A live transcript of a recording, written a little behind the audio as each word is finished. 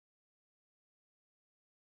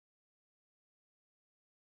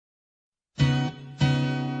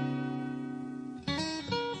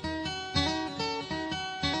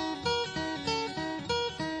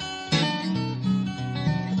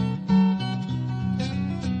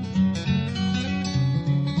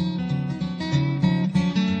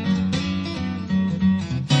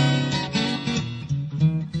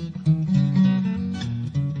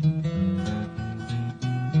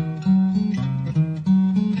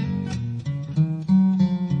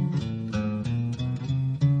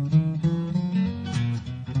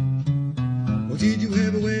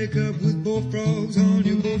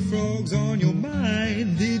bullfrogs on your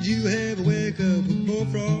mind? Did you ever wake up with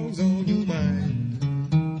bullfrogs on your mind?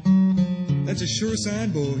 That's a sure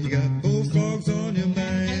sign, boy, you got bullfrogs on your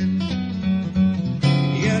mind.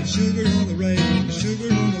 You got sugar on the right and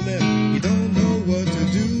sugar on the left. You don't know what to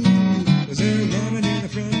do, 'cause they're running in the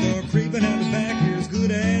front door, creeping out the back. Here's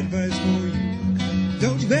good advice for you.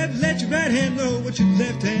 Don't you ever let your right hand know what your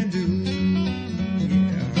left hand do.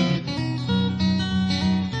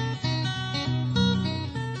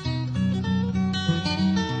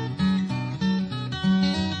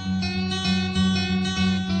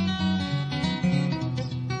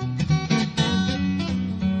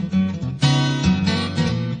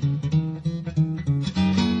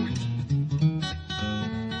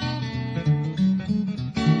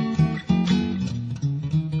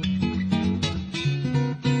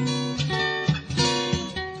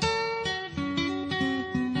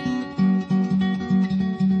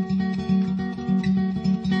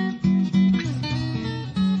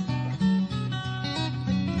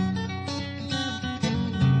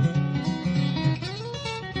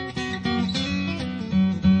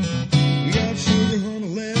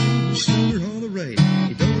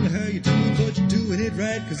 You don't know how you do it, but you're doing it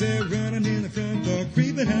right, 'cause they're running in the front door,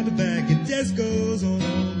 creeping out the back. It just goes on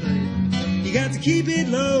all night. You got to keep it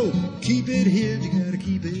low, keep it hid, you gotta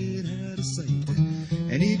keep it out of sight.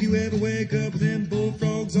 And if you ever wake up with them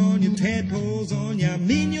bullfrogs on your tadpoles on you, I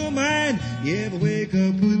mean your mind. You ever wake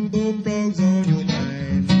up with bullfrogs on your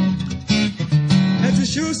mind? That's a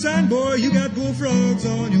sure sign, boy, you got bullfrogs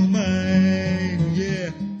on your mind.